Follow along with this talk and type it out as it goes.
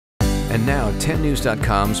And now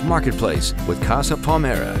 10news.com's Marketplace with Casa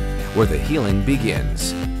Palmera, where the healing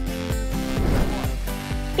begins.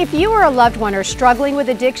 If you or a loved one are struggling with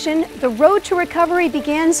addiction, the road to recovery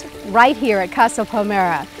begins right here at Casa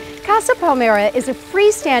Palmera. Casa Palmera is a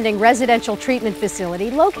freestanding residential treatment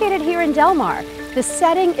facility located here in Del Mar. The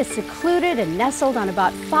setting is secluded and nestled on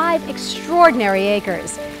about 5 extraordinary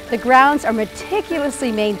acres. The grounds are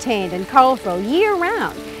meticulously maintained and colorful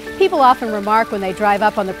year-round. People often remark when they drive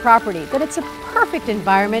up on the property that it's a perfect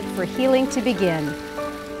environment for healing to begin.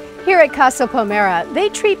 Here at Casa Palmera, they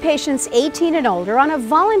treat patients 18 and older on a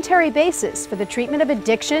voluntary basis for the treatment of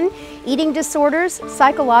addiction, eating disorders,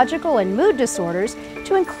 psychological and mood disorders,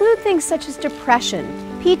 to include things such as depression,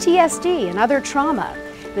 PTSD, and other trauma.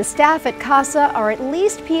 The staff at Casa are at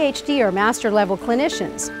least PhD or master level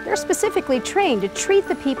clinicians. They're specifically trained to treat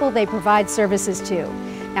the people they provide services to.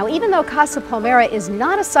 Now, even though Casa Palmera is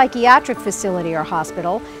not a psychiatric facility or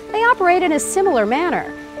hospital, they operate in a similar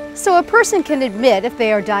manner. So a person can admit if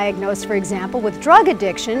they are diagnosed, for example, with drug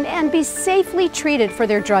addiction and be safely treated for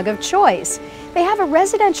their drug of choice. They have a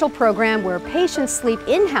residential program where patients sleep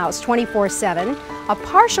in-house 24/7, a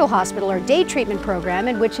partial hospital or day treatment program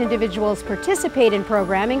in which individuals participate in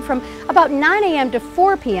programming from about 9 a.m. to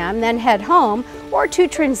 4 p.m., then head home, or to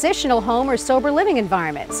transitional home or sober living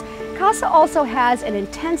environments. Casa also has an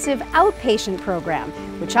intensive outpatient program,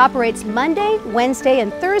 which operates Monday, Wednesday,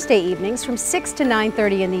 and Thursday evenings from 6 to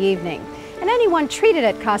 9:30 in the evening. And anyone treated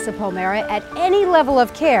at Casa Palmera at any level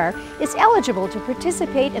of care is eligible to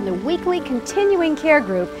participate in the weekly continuing care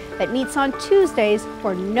group that meets on Tuesdays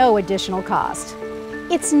for no additional cost.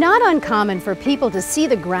 It's not uncommon for people to see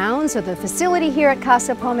the grounds or the facility here at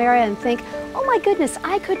Casa Palmera and think, oh my goodness,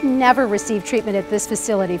 I could never receive treatment at this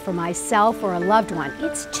facility for myself or a loved one.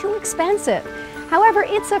 It's too expensive. However,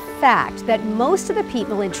 it's a fact that most of the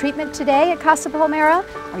people in treatment today at Casa Palmera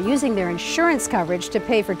are using their insurance coverage to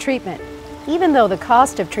pay for treatment. Even though the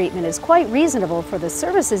cost of treatment is quite reasonable for the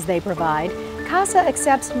services they provide, Casa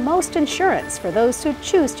accepts most insurance for those who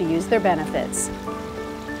choose to use their benefits.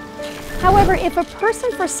 However, if a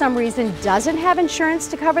person for some reason doesn't have insurance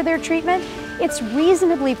to cover their treatment, it's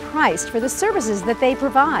reasonably priced for the services that they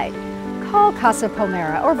provide. Call Casa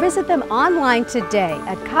Palmera or visit them online today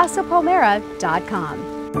at casapalmera.com.